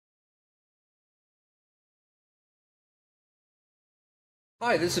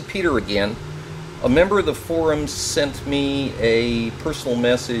Hi, this is Peter again. A member of the forum sent me a personal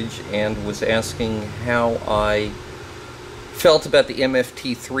message and was asking how I felt about the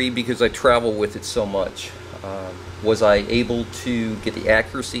mft3 because I travel with it so much. Was I able to get the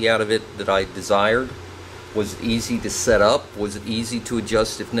accuracy out of it that I desired? Was it easy to set up? Was it easy to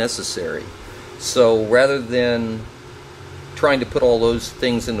adjust if necessary? So rather than trying to put all those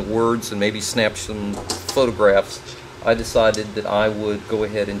things into words and maybe snap some photographs, I decided that I would go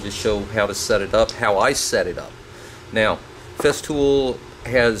ahead and just show how to set it up, how I set it up. Now, Festool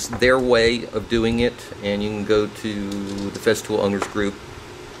has their way of doing it, and you can go to the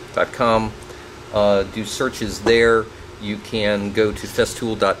festoolownersgroup.com, do searches there. You can go to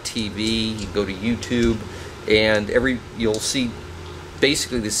festool.tv, you can go to YouTube, and you'll see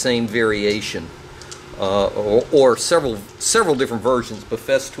basically the same variation, or several different versions, but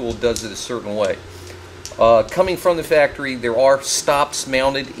Festool does it a certain way. Coming from the factory, there are stops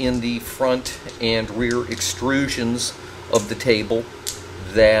mounted in the front and rear extrusions of the table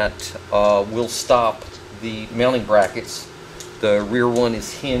that will stop the mounting brackets. The rear one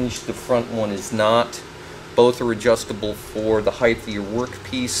is hinged, the front one is not. Both are adjustable for the height of your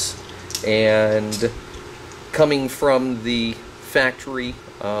workpiece. And coming from the factory,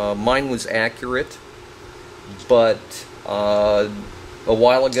 mine was accurate, but a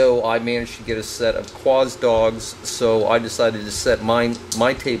while ago I managed to get a set of Qwas dogs, so I decided to set my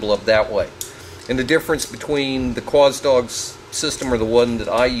table up that way. And the difference between the Qwas dogs system, or the one that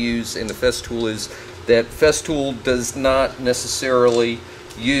I use, and the Festool is that Festool does not necessarily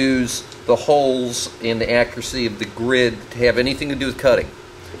use the holes and the accuracy of the grid to have anything to do with cutting.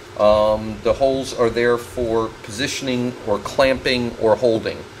 The holes are there for positioning or clamping or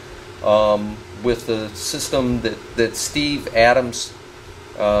holding. With the system that Steve Adams,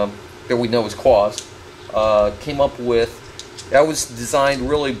 that we know as Qwas, came up with, that was designed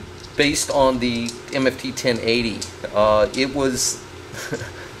really based on the mft3. It was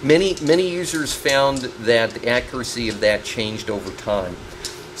many users found that the accuracy of that changed over time.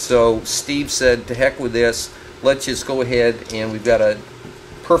 So Steve said, to heck with this, let's just go ahead, and we've got a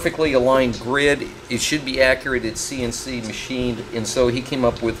perfectly aligned grid. It should be accurate, it's CNC machined, and so he came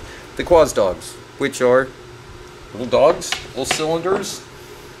up with the Qwas dogs, which are little dogs, little cylinders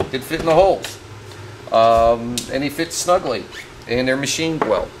that fit in the holes, and they fit snugly, and they're machined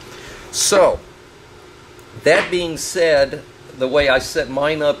well. So that being said, the way I set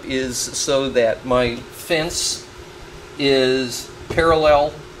mine up is so that my fence is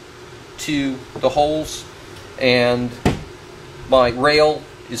parallel to the holes, and my rail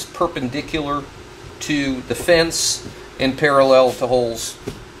is perpendicular to the fence and parallel to holes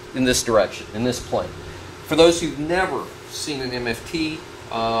in this direction, in this plane. For those who've never seen an MFT,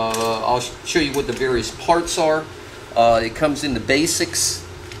 I'll show you what the various parts are. It comes in the basic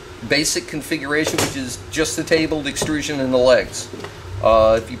configuration, which is just the table, the extrusion, and the legs.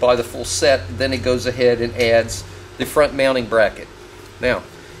 If you buy the full set, then it goes ahead and adds the front mounting bracket. Now,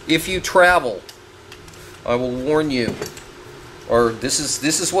 if you travel, I will warn you, or this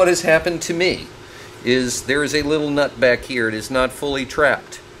is what has happened to me, is there is a little nut back here. It is not fully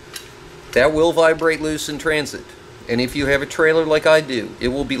trapped. That will vibrate loose in transit, and if you have a trailer like I do, it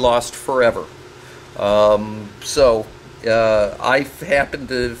will be lost forever. I happened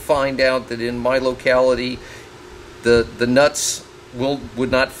to find out that in my locality the nuts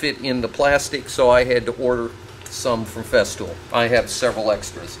would not fit in the plastic, so I had to order some from Festool. I have several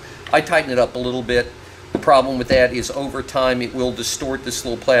extras. I tighten it up a little bit. The problem with that is over time it will distort this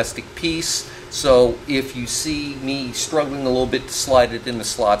little plastic piece, so if you see me struggling a little bit to slide it in the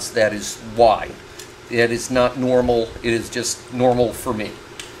slots, that is why. That is not normal, it is just normal for me.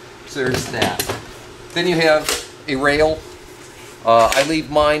 So there's that. Then you have a rail. I leave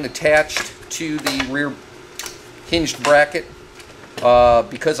mine attached to the rear hinged bracket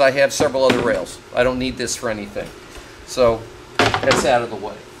because I have several other rails. I don't need this for anything. So that's out of the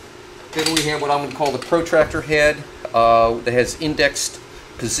way. Then we have what I'm going to call the protractor head that has indexed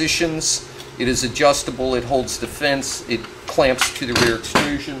positions. It is adjustable, it holds the fence, it clamps to the rear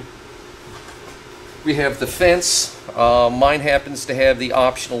extrusion. We have the fence. Mine happens to have the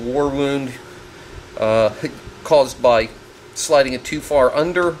optional war wound caused by sliding it too far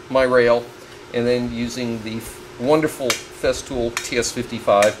under my rail and then using the wonderful Festool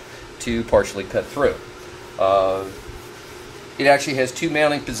TS55 to partially cut through. It actually has two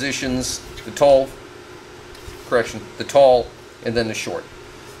mounting positions, the tall and then the short.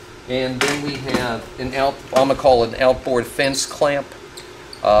 And then we have I'm going to call it an outboard fence clamp.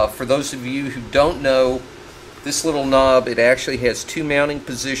 For those of you who don't know, this little knob, it actually has two mounting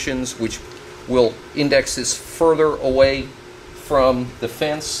positions which will index this further away from the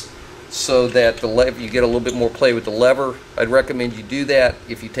fence so that the lever, you get a little bit more play with the lever. I'd recommend you do that.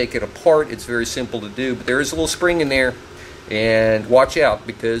 If you take it apart, it's very simple to do, but there is a little spring in there, and watch out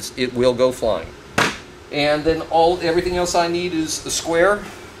because it will go flying. And then everything else I need is the square,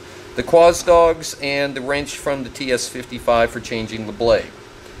 the Qwas dogs, and the wrench from the TS55 for changing the blade.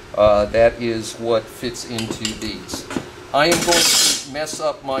 That is what fits into these. I am going to mess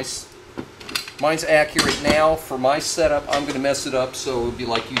up mine's accurate now. For my setup, I'm going to mess it up so it would be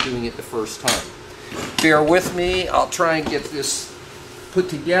like you doing it the first time. Bear with me. I'll try and get this put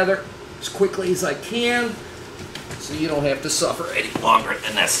together as quickly as I can so you don't have to suffer any longer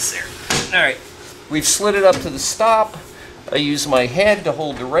than necessary. Alright, we've slid it up to the stop. I use my head to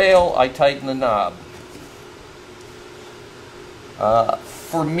hold the rail. I tighten the knob.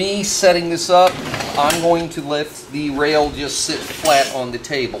 For me, setting this up, I'm going to let the rail just sit flat on the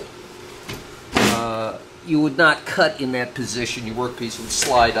table. You would not cut in that position. Your workpiece would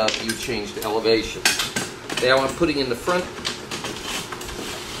slide up. You change the elevation. Now I'm putting in the front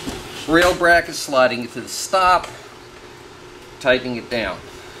rail bracket, sliding it to the stop, tightening it down.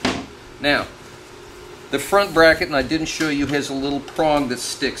 Now, the front bracket, and I didn't show you, has a little prong that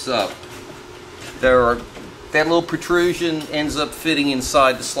sticks up. That little protrusion ends up fitting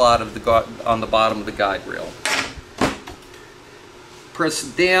inside the slot of on the bottom of the guide rail. Press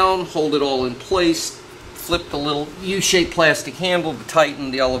it down, hold it all in place, flip the little U-shaped plastic handle to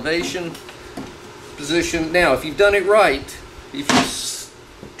tighten the elevation position. Now, if you've done it right, if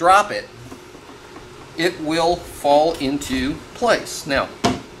you drop it, it will fall into place. Now,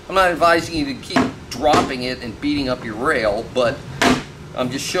 I'm not advising you to keep dropping it and beating up your rail, but I'm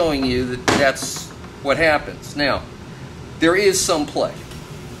just showing you that that's what happens. Now, there is some play.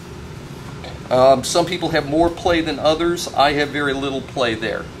 Some people have more play than others. I have very little play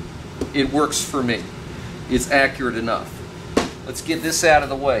there. It works for me. It's accurate enough. Let's get this out of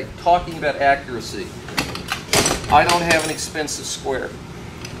the way. Talking about accuracy, I don't have an expensive square.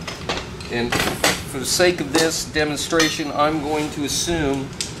 And for the sake of this demonstration, I'm going to assume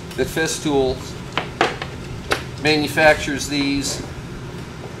that Festool manufactures these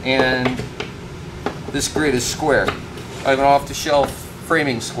and this grid is square. I have an off-the-shelf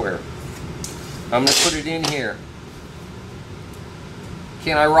framing square. I'm going to put it in here.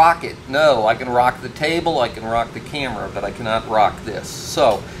 Can I rock it? No. I can rock the table, I can rock the camera, but I cannot rock this.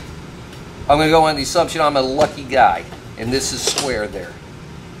 So, I'm going to go on the assumption I'm a lucky guy, and this is square there.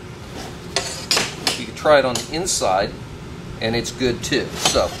 You can try it on the inside, and it's good too.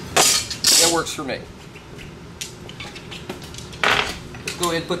 So, that works for me. Let's go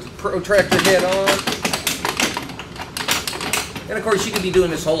ahead and put the protractor head on. And of course, you could be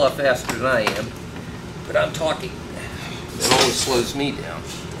doing this a whole lot faster than I am, but I'm talking. It always slows me down.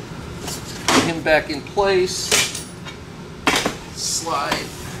 Put him back in place. Slide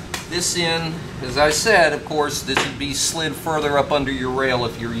this in. As I said, of course, this would be slid further up under your rail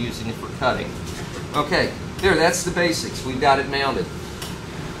if you're using it for cutting. Okay, there, that's the basics. We've got it mounted.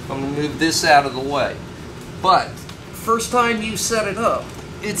 I'm going to move this out of the way. But, first time you set it up,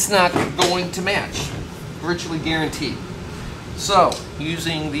 it's not going to match. Virtually guaranteed. So,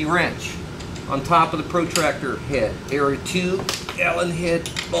 using the wrench on top of the protractor head, there are 2 Allen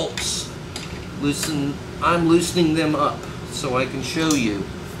head bolts. I'm loosening them up so I can show you.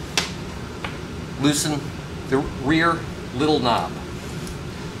 Loosen the rear little knob.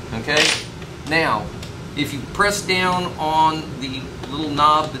 Okay? Now, if you press down on the little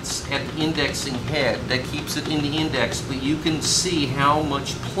knob that's at the indexing head, that keeps it in the index, but you can see how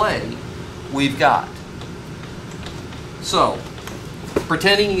much play we've got. So,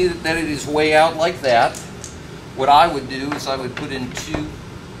 pretending that it is way out like that, what I would do is I would put in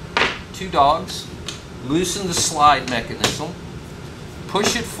two dogs, loosen the slide mechanism,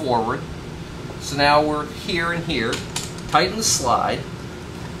 push it forward. So now we're here and here. Tighten the slide,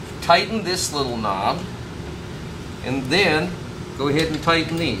 tighten this little knob, and then go ahead and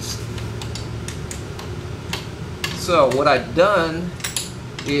tighten these. So what I've done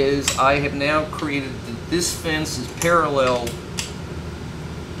is I have now created this fence is parallel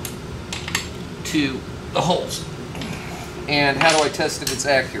to the holes. And how do I test if it's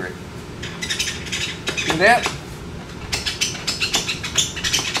accurate? Do that.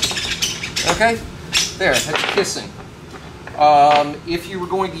 Okay, there, that's kissing. If you were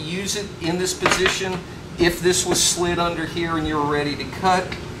going to use it in this position, if this was slid under here and you're ready to cut,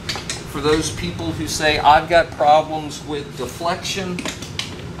 for those people who say, I've got problems with deflection,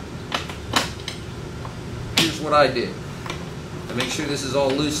 here's what I did. I make sure this is all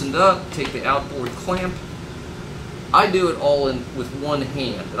loosened up, take the outboard clamp. I do it all with one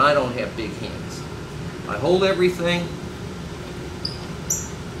hand, and I don't have big hands. I hold everything,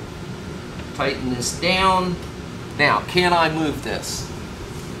 Tighten this down. Now, can I move this?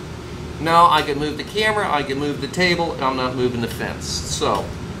 No, I can move the camera, I can move the table, and I'm not moving the fence. So,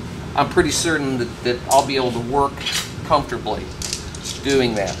 I'm pretty certain that I'll be able to work comfortably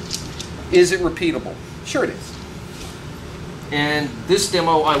doing that. Is it repeatable? Sure it is. And this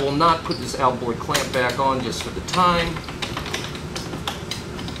demo, I will not put this outboard clamp back on just for the time.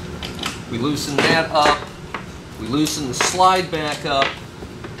 We loosen that up. We loosen the slide back up.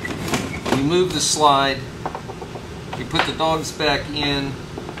 We move the slide. We put the dogs back in.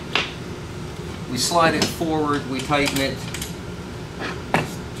 We slide it forward. We tighten it.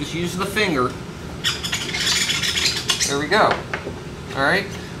 Just use the finger. There we go. All right.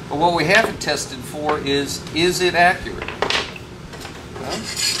 But what we haven't tested for is it accurate? Well,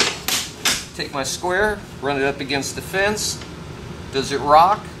 take my square, run it up against the fence. Does it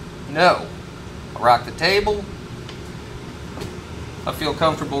rock? No. I rock the table. I feel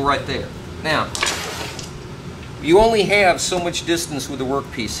comfortable right there. Now, you only have so much distance with the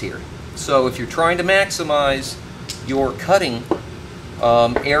workpiece here. So if you're trying to maximize your cutting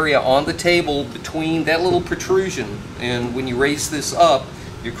area on the table between that little protrusion, and when you raise this up,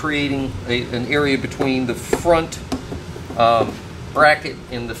 you're creating an area between the front bracket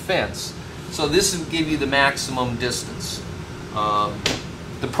and the fence. So this will give you the maximum distance.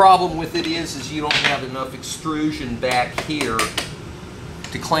 The problem with it is you don't have enough extrusion back here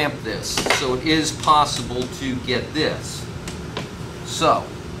to clamp this. So it is possible to get this. So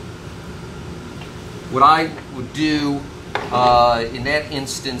what I would do in that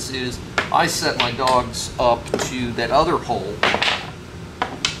instance is I set my dogs up to that other hole,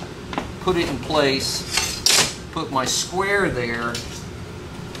 put it in place, put my square there,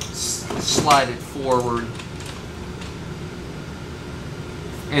 slide it forward,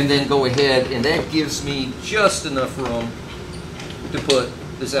 and then go ahead, and that gives me just enough room to put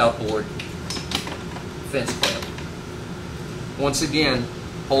this outboard fence clamp. Once again,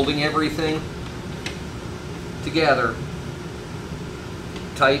 holding everything together,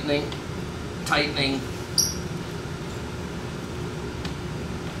 tightening, tightening.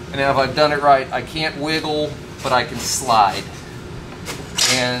 And now if I've done it right, I can't wiggle, but I can slide.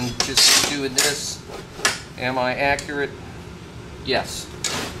 And just doing this, am I accurate? Yes.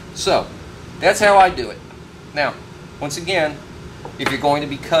 So, that's how I do it. Now, once again, if you're going to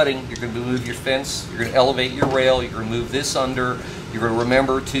be cutting, you're going to move your fence, you're going to elevate your rail, you're going to move this under, you're going to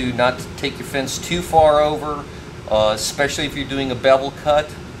remember to not take your fence too far over, especially if you're doing a bevel cut,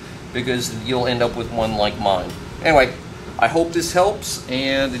 because you'll end up with one like mine. Anyway, I hope this helps,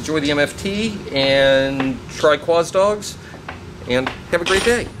 and enjoy the MFT, and try Qwas dogs, and have a great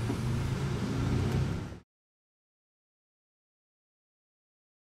day.